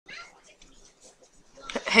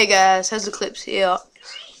Hey guys, has the clips here,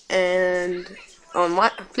 and on my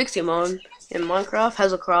Pixelmon in Minecraft,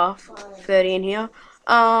 Hazelcraft 30 in here.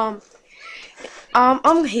 I'm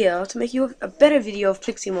here to make you a better video of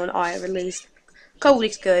Pixelmon I released a couple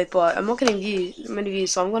weeks ago, but I'm not getting many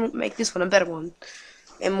views, so I'm gonna make this one a better one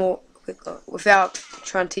and more quicker without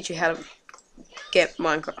trying to teach you how to get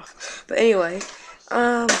Minecraft. But anyway,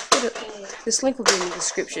 this link will be in the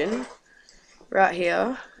description right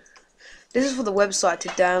here. This is for the website to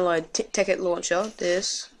download Ticket Launcher.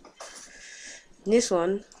 This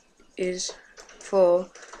one is for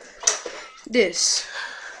this,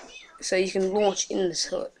 so you can launch in this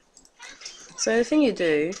hood. So the thing you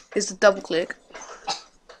do is to double click,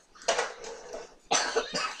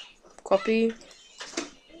 copy,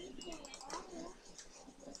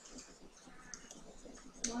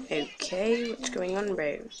 okay, what's going on,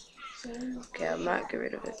 bro? Okay, I might get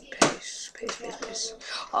rid of it. Paste.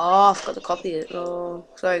 Oh, I forgot to copy it. Oh,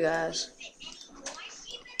 sorry guys.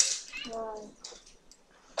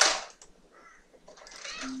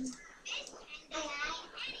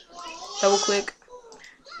 Double click,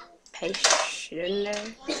 paste it in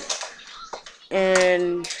there,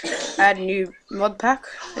 and add new mod pack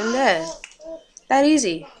in there. That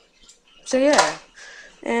easy. So yeah,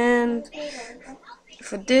 and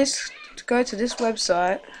for this, to go to this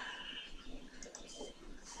website,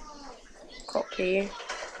 copy,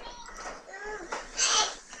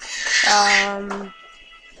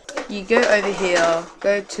 you go over here,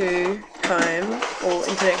 go to Home or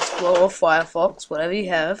Internet Explorer, Firefox, whatever you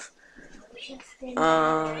have.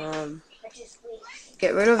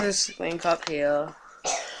 Get rid of this link up here,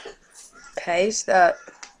 paste that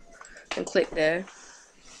and click there,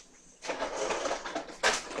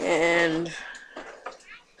 and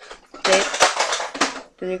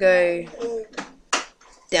then you go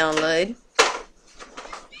download.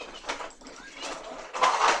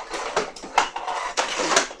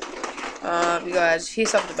 You guys,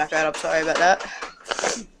 here's something to back that up, sorry about that.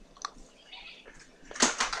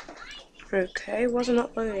 Okay, wasn't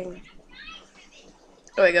uploading.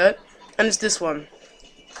 There we go. And it's this one.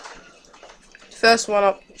 First one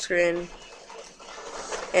up screen.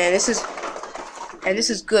 And this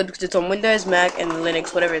is good because it's on Windows, Mac, and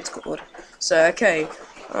Linux, whatever it's called. So okay.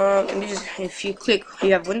 And if you click,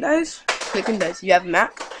 you have Windows, click Windows. If you have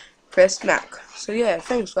Mac, press Mac. So yeah,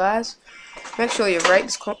 thanks guys. Make sure you rate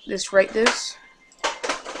this.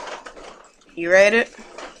 You rate it,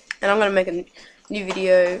 and I'm gonna make a new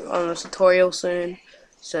video on a tutorial soon.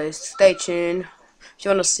 So stay tuned. If you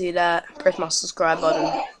wanna see that, press my subscribe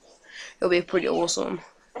button. It'll be pretty awesome.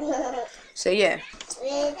 So yeah,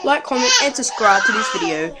 like, comment, and subscribe to this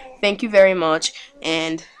video. Thank you very much,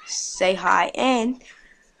 and say hi in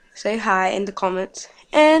the comments,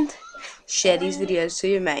 and share these videos to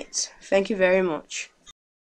your mates. Thank you very much.